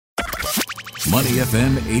Money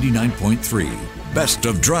FM 89.3. Best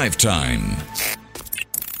of drive time.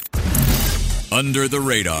 Under the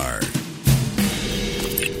radar.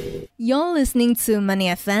 You're listening to Money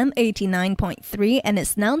FM 89.3 and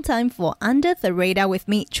it's now time for Under the Radar with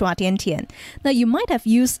me, Chua Tian Tian. Now, you might have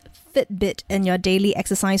used Fitbit in your daily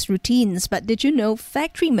exercise routines, but did you know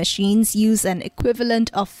factory machines use an equivalent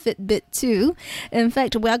of Fitbit too? In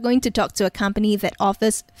fact, we are going to talk to a company that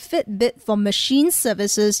offers Fitbit-for-machines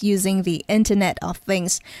services using the Internet of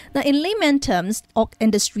Things. Now, in layman terms, Auk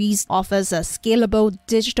Industries offers a scalable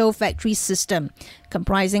digital factory system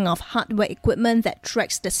comprising of hardware equipment that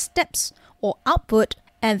tracks the steps or output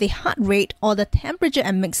and the heart rate or the temperature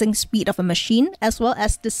and mixing speed of a machine, as well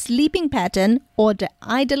as the sleeping pattern or the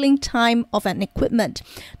idling time of an equipment.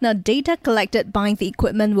 Now, data collected by the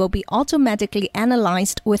equipment will be automatically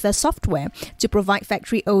analyzed with a software to provide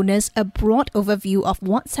factory owners a broad overview of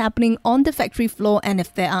what's happening on the factory floor and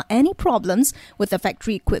if there are any problems with the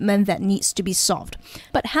factory equipment that needs to be solved.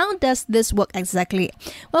 But how does this work exactly?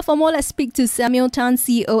 Well, for more, let's speak to Samuel Tan,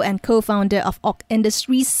 CEO and co-founder of Auk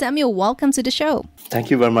Industries. Samuel, welcome to the show.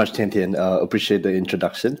 Thank you very much, Tian Tian. Appreciate the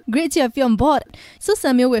introduction. Great to have you on board. So,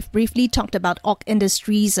 Samuel, we've briefly talked about Auk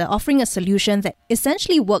Industries offering a solution that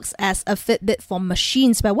essentially works as a Fitbit for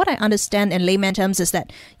machines. But what I understand in layman terms is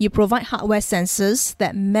that you provide hardware sensors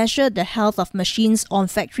that measure the health of machines on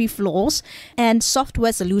factory floors and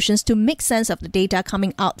software solutions to make sense of the data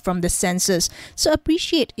coming out from the sensors. So,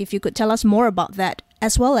 appreciate if you could tell us more about that,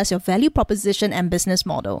 as well as your value proposition and business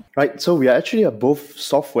model. Right. So we are actually a both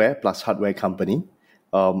software plus hardware company.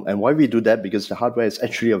 And why we do that? Because the hardware is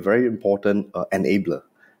actually a very important enabler.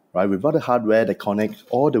 Right. Without the hardware that connects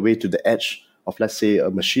all the way to the edge of, let's say, a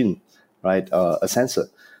machine, right, a sensor,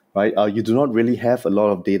 right, you do not really have a lot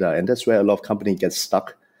of data. And that's where a lot of companies get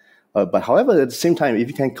stuck. But however, at the same time, if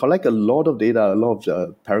you can collect a lot of data, a lot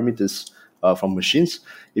of parameters from machines,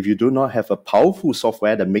 if you do not have a powerful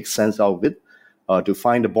software that makes sense out of it, to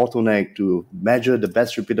find the bottleneck, to measure the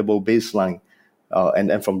best repeatable baseline, and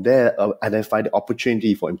then from there identify the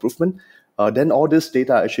opportunity for improvement, then all this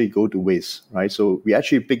data actually go to waste, right? So we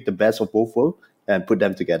actually pick the best of both worlds and put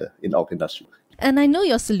them together in Auk Industries. And I know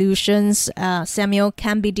your solutions, Samuel,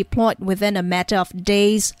 can be deployed within a matter of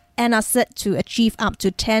days and are set to achieve up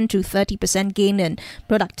to 10 to 30% gain in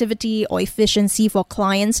productivity or efficiency for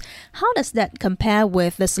clients. How does that compare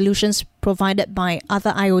with the solutions provided by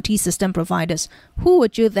other IoT system providers? Who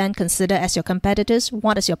would you then consider as your competitors?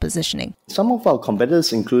 What is your positioning? Some of our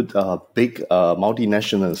competitors include big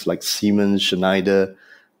multinationals like Siemens, Schneider,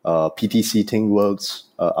 PTC, ThinkWorks,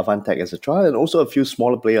 Avantech, etc., and also a few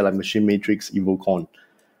smaller players like Machine Matrix, Evocon,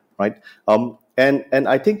 right? And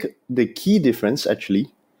I think the key difference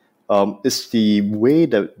actually is the way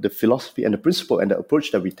that the philosophy and the principle and the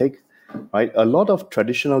approach that we take, right? A lot of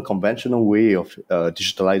traditional, conventional way of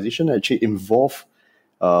digitalization actually involve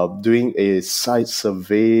doing a site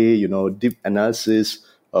survey, deep analysis,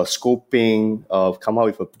 scoping, come out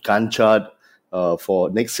with a Gantt chart for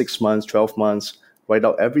next 6 months, 12 months, write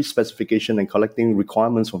out every specification and collecting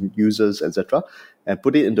requirements from users, etc., and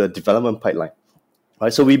put it into a development pipeline,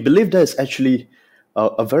 right? So we believe that is actually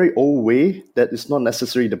a very old way that is not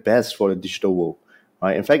necessarily the best for the digital world,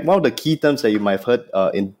 right? In fact, one of the key terms that you might have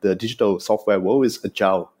heard in the digital software world is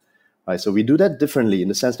agile, right? So we do that differently in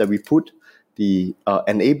the sense that we put the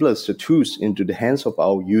enablers, the tools, into the hands of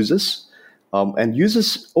our users, and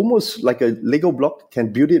users, almost like a Lego block,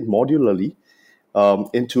 can build it modularly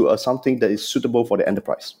into something that is suitable for the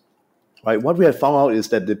enterprise, right? What we have found out is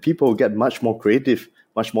that the people get much more creative,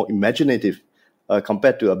 much more imaginative,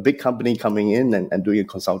 compared to a big company coming in and doing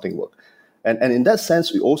consulting work. And in that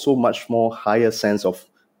sense, we also much more higher sense of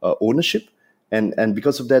ownership. And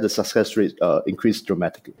because of that, the success rate increased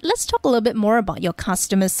dramatically. Let's talk a little bit more about your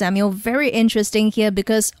customers, Samuel. Very interesting here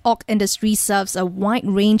because Auk Industries serves a wide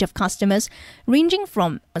range of customers, ranging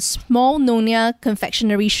from a small Nonya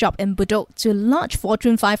confectionery shop in Bedok to large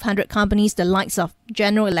Fortune 500 companies, the likes of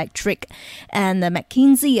General Electric and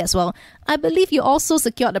McKinsey as well. I believe you also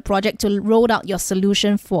secured a project to roll out your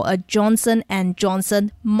solution for a Johnson &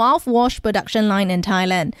 Johnson mouthwash production line in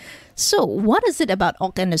Thailand. So what is it about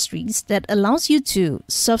Auk Industries that allows you to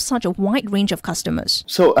serve such a wide range of customers?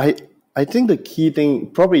 So I think the key thing,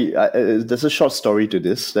 probably there's a short story to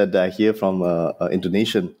this that I hear from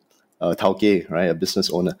Indonesian Tauke, right, a business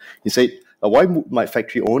owner. He said, why would my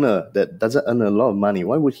factory owner that doesn't earn a lot of money,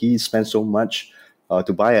 why would he spend so much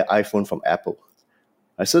to buy an iPhone from Apple?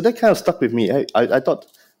 So that kind of stuck with me. I thought,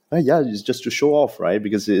 it's just to show off, right?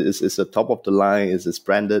 Because it's the top of the line, it's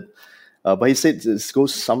branded. But he said it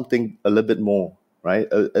goes something a little bit more, right?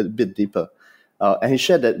 A bit deeper. And he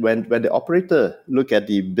shared that when the operator look at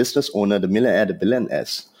the business owner, the millionaire, the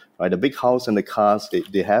billionaires, right, the big house and the cars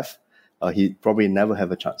they have, he probably never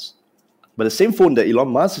have a chance. But the same phone that Elon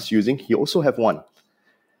Musk is using, he also have one,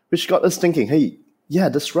 which got us thinking, hey, yeah,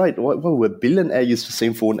 that's right. Why would a billionaire use the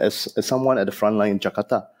same phone as someone at the front line in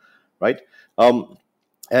Jakarta, right?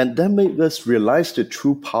 And that made us realize the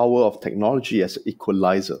true power of technology as an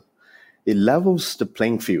equalizer. It levels the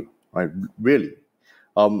playing field, right? Really.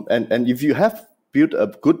 And if you have built a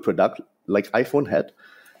good product like iPhone had,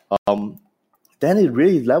 then it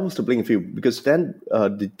really levels the playing field, because then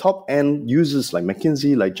the top end users like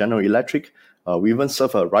McKinsey, like General Electric, we even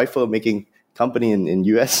serve a rifle making company in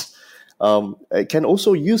US, can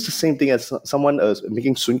also use the same thing as someone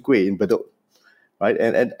making soon kueh in Bedok, right?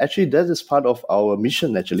 And actually that is part of our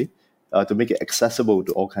mission actually, to make it accessible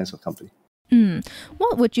to all kinds of companies.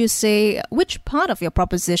 What would you say, which part of your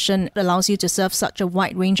proposition allows you to serve such a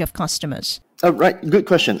wide range of customers? Right, good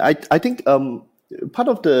question. I think part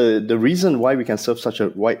of the reason why we can serve such a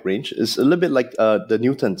wide range is a little bit like the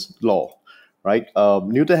Newton's law, right?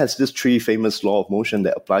 Newton has this three famous law of motion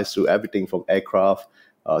that applies to everything from aircraft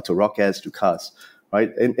to rockets to cars,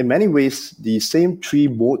 right? In many ways, the same three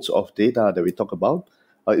modes of data that we talk about,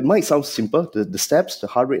 it might sound simple, the steps, the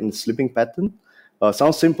heart rate and the sleeping pattern,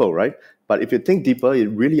 sounds simple, right? But if you think deeper, it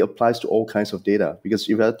really applies to all kinds of data. Because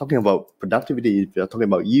if you're talking about productivity, if you're talking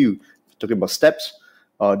about if you're talking about steps,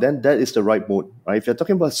 then that is the right mode, right? If you're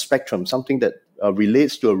talking about spectrum, something that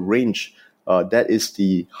relates to a range, that is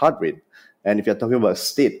the heart rate. And if you're talking about a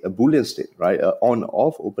state, a Boolean state, right? On,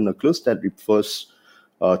 off, open or close, that refers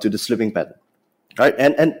to the sleeping pattern, right?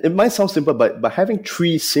 And it might sound simple, but by having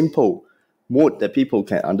three simple modes that people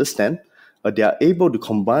can understand, they are able to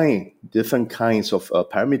combine different kinds of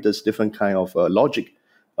parameters, different kind of logic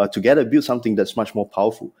together, build something that's much more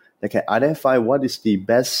powerful, that can identify what is the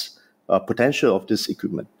best potential of this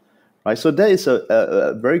equipment, right? So that is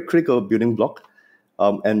a very critical building block.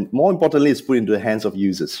 And more importantly, it's put into the hands of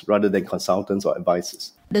users rather than consultants or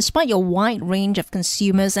advisors. Despite your wide range of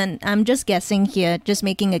consumers, and I'm just guessing here, just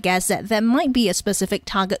making a guess that there might be a specific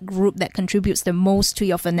target group that contributes the most to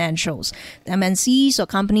your financials, MNCs or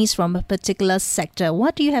companies from a particular sector.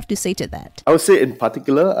 What do you have to say to that? I would say in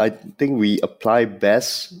particular, I think we apply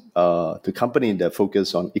best to companies that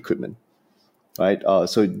focus on equipment, right?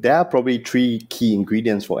 So there are probably three key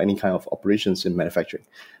ingredients for any kind of operations in manufacturing.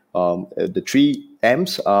 The three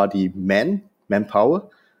M's are the manpower,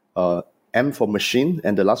 M for machine,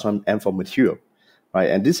 and the last one, M for material, right?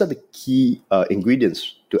 And these are the key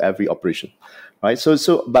ingredients to every operation, right?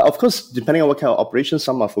 So, but of course, depending on what kind of operation,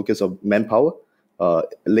 some are focused on manpower,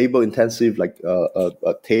 labor intensive, like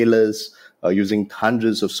tailors using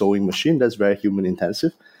hundreds of sewing machines. That's very human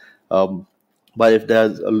intensive. But if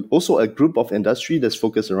there's also a group of industry that's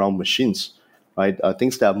focused around machines, right?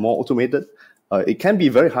 Things that are more automated. It can be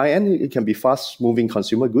very high-end. It can be fast-moving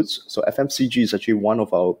consumer goods. So FMCG is actually one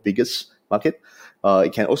of our biggest market.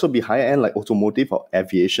 It can also be high-end like automotive or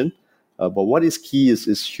aviation. But what is key is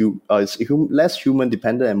less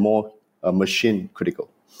human-dependent and more machine-critical.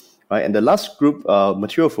 Right? And the last group,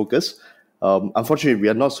 material focus, unfortunately, we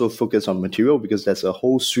are not so focused on material because there's a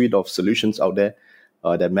whole suite of solutions out there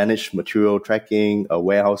that manage material tracking,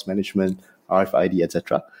 warehouse management, RFID,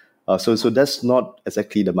 etc. So that's not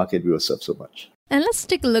exactly the market we will serve so much. And let's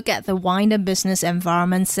take a look at the wider business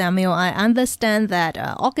environment, Samuel. I understand that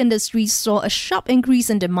Auk Industries saw a sharp increase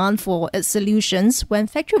in demand for its solutions when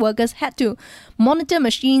factory workers had to monitor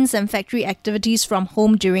machines and factory activities from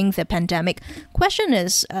home during the pandemic. Question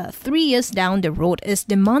is, 3 years down the road, is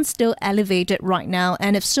demand still elevated right now?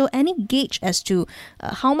 And if so, any gauge as to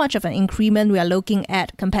how much of an increment we are looking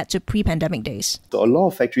at compared to pre-pandemic days? So a lot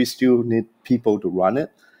of factories still need people to run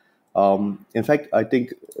it. In fact, I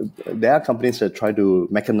think there are companies that try to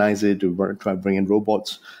mechanize it, to try to bring in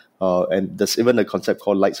robots, and there's even a concept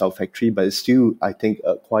called lights out factory, but it's still, I think,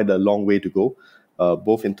 quite a long way to go,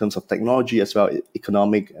 both in terms of technology as well as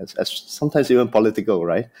economic, as sometimes even political,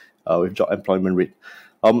 right, with job employment rate.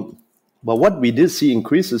 But what we did see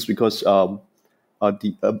increases because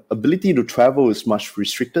the ability to travel is much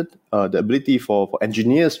restricted. The ability for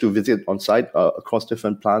engineers to visit on site across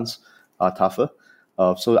different plants are tougher.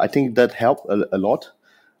 So I think that helped a lot.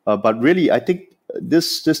 But really, I think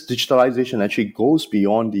this digitalization actually goes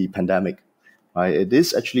beyond the pandemic. Right? It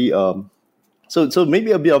is actually so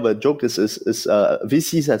maybe a bit of a joke is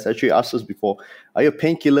VCs has actually asked us before, are you a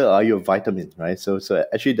painkiller or are you a vitamin? Right? So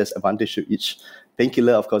actually there's advantage to each.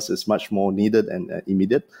 Painkiller, of course, is much more needed and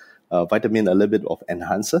immediate. Vitamin a little bit of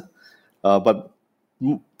enhancer. But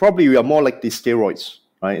probably we are more like the steroids,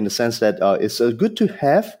 right? In the sense that it's good to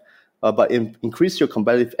have, but increase your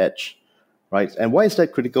competitive edge, right? And why is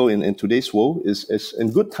that critical in today's world? Is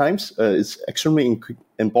in good times, it's extremely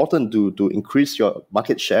important to increase your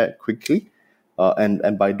market share quickly.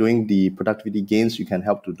 And by doing the productivity gains, you can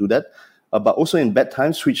help to do that. But also in bad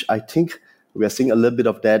times, which I think we are seeing a little bit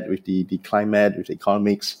of that with the climate, with the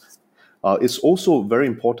economics, it's also very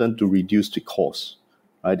important to reduce the cost.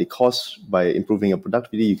 Right? The cost, by improving your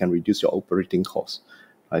productivity, you can reduce your operating costs.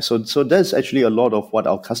 Right? So that's actually a lot of what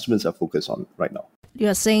our customers are focused on right now.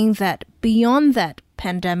 You're saying that beyond that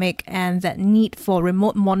pandemic and that need for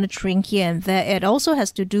remote monitoring here and there, it also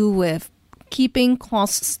has to do with keeping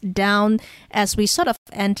costs down as we sort of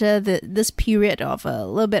enter this period of a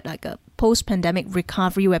little bit like a post-pandemic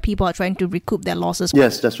recovery where people are trying to recoup their losses.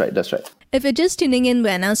 Yes, that's right. If you're just tuning in,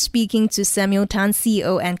 we're now speaking to Samuel Tan,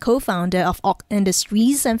 CEO and co-founder of Auk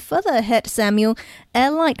Industries. And further ahead, Samuel,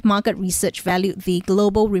 Allied Market Research valued the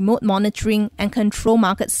global remote monitoring and control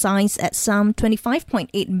market size at some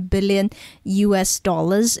 $25.8 billion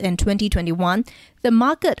in 2021. The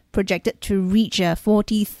market projected to reach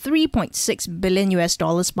 $43.6 billion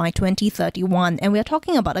by 2031. And we're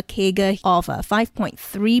talking about a CAGR of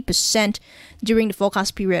 5.3% during the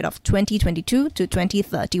forecast period of 2022 to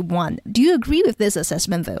 2031. Do you agree with this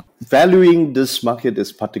assessment, though? Valuing this market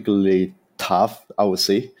is particularly tough, I would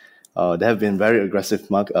say. There have been very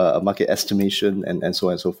aggressive market estimation and so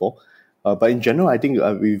on and so forth. But in general, I think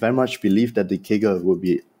we very much believe that the CAGR will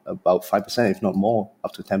be about 5%, if not more,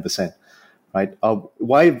 up to 10%. Right?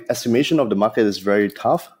 Why estimation of the market is very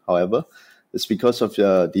tough, however, is because of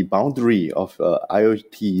the boundary of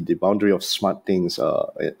IoT, the boundary of smart things,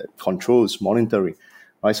 controls, monitoring.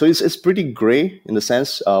 Right? So it's pretty gray in the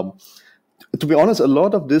sense. To be honest, a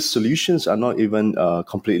lot of these solutions are not even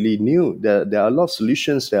completely new. There are a lot of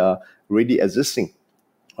solutions that are already existing.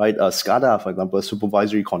 Right? SCADA, for example,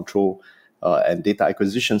 supervisory control and data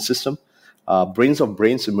acquisition system. Brains of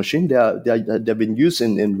brains in machine, they've been used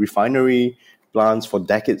in refinery plants for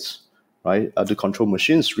decades, right? To control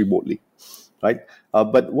machines remotely, right?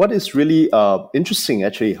 But what is really interesting,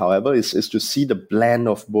 actually, however, is to see the blend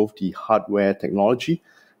of both the hardware technology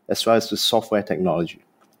as well as the software technology,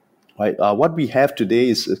 right? What we have today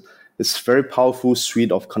is very powerful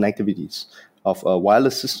suite of connectivities, of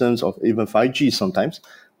wireless systems, of even 5G sometimes,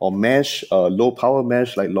 or mesh, low power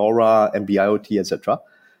mesh like LoRa, NB-IoT, etc.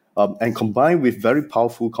 And combined with very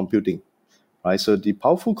powerful computing, right? So the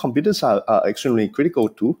powerful computers are extremely critical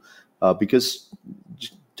too, because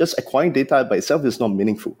just acquiring data by itself is not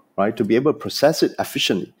meaningful, right? To be able to process it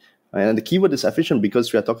efficiently, right? And the keyword is efficient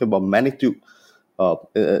because we are talking about magnitude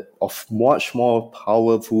of much more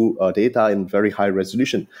powerful data in very high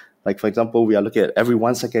resolution. Like, for example, we are looking at every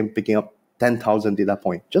 1 second picking up 10,000 data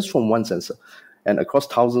points just from one sensor and across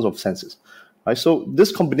thousands of sensors. Right, so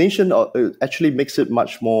this combination actually makes it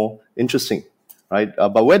much more interesting, right?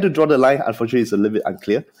 But where to draw the line, unfortunately, is a little bit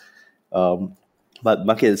unclear. But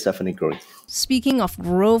market is definitely growing. Speaking of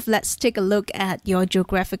growth, let's take a look at your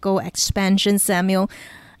geographical expansion, Samuel.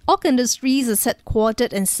 Auk Industries is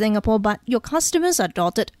headquartered in Singapore, but your customers are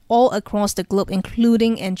dotted all across the globe,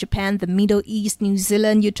 including in Japan, the Middle East, New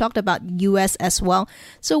Zealand. You talked about US as well.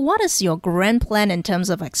 So what is your grand plan in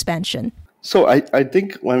terms of expansion? So I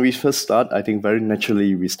think when we first start, I think very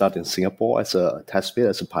naturally we start in Singapore as a test bed,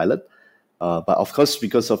 as a pilot. But of course,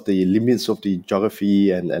 because of the limits of the geography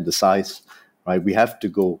and the size, right, we have to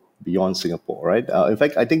go beyond Singapore, right? In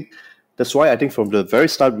fact, I think that's why I think from the very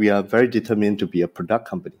start, we are very determined to be a product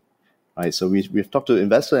company, right? So we've talked to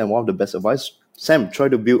investors, and one of the best advice, Sam, try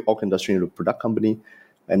to build Auk Industries into a product company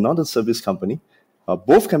and not a service company.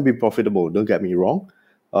 Both can be profitable, don't get me wrong.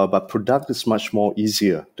 But product is much more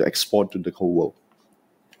easier to export to the whole world,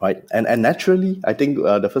 right? And naturally, I think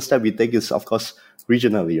the first step we take is, of course,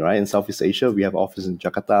 regionally, right? In Southeast Asia, we have offices in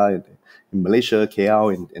Jakarta, in Malaysia,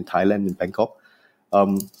 KL, in Thailand, in Bangkok.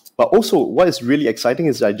 But also, what is really exciting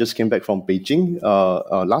is I just came back from Beijing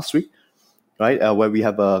last week, right? Where we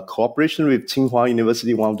have a cooperation with Tsinghua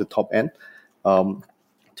University, one of the top end,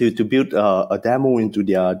 to build a demo into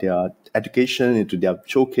their education, into their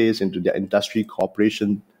showcase, into their industry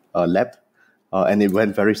cooperation lab. And it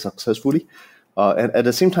went very successfully. And at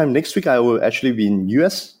the same time, next week, I will actually be in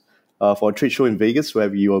US for a trade show in Vegas, where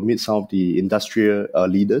we will meet some of the industrial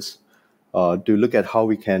leaders to look at how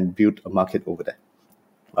we can build a market over there.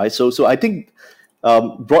 Right. So I think,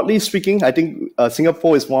 broadly speaking, I think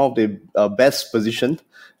Singapore is one of the best positioned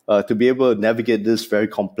to be able to navigate this very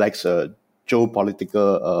complex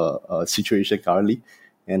geopolitical situation currently.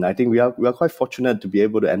 And I think we are quite fortunate to be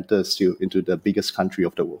able to enter still into the biggest country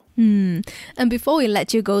of the world. And before we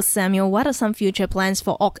let you go, Samuel, what are some future plans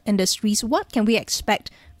for Auk Industries? What can we expect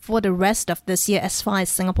for the rest of this year as far as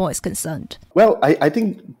Singapore is concerned? Well, I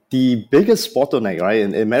think The biggest bottleneck, right?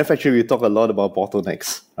 In manufacturing, we talk a lot about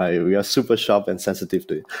bottlenecks. Right? We are super sharp and sensitive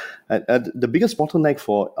to it. And the biggest bottleneck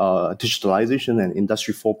for digitalization and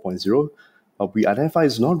Industry 4.0, we identify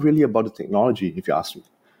is not really about the technology, if you ask me.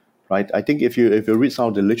 Right? I think if you read some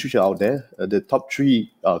of the literature out there, the top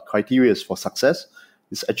three criteria for success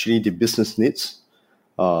is actually the business needs,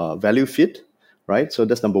 value fit, right? So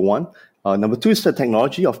that's number one. Number two is the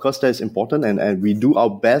technology. Of course, that is important, and we do our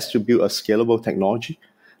best to build a scalable technology.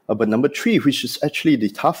 But number three, which is actually the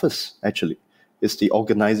toughest, is the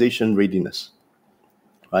organization readiness,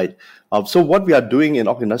 right? So what we are doing in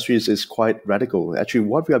Auk Industries is quite radical. Actually,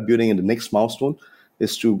 what we are building in the next milestone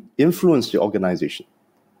is to influence the organization.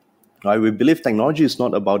 Right? We believe technology is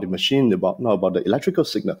not about the machine, not about the electrical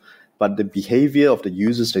signal, but the behavior of the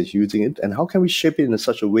users that is using it, and how can we shape it in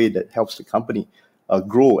such a way that helps the company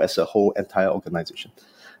grow as a whole entire organization.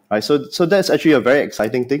 Right? So that's actually a very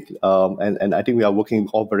exciting thing, and I think we are working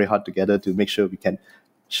all very hard together to make sure we can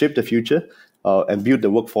shape the future and build the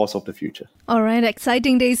workforce of the future. All right,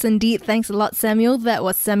 exciting days indeed. Thanks a lot, Samuel. That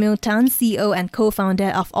was Samuel Tan, CEO and co-founder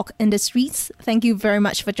of Auk Industries. Thank you very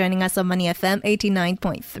much for joining us on Money FM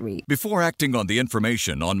 89.3. Before acting on the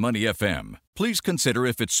information on Money FM, please consider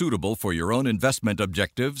if it's suitable for your own investment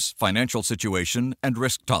objectives, financial situation, and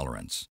risk tolerance.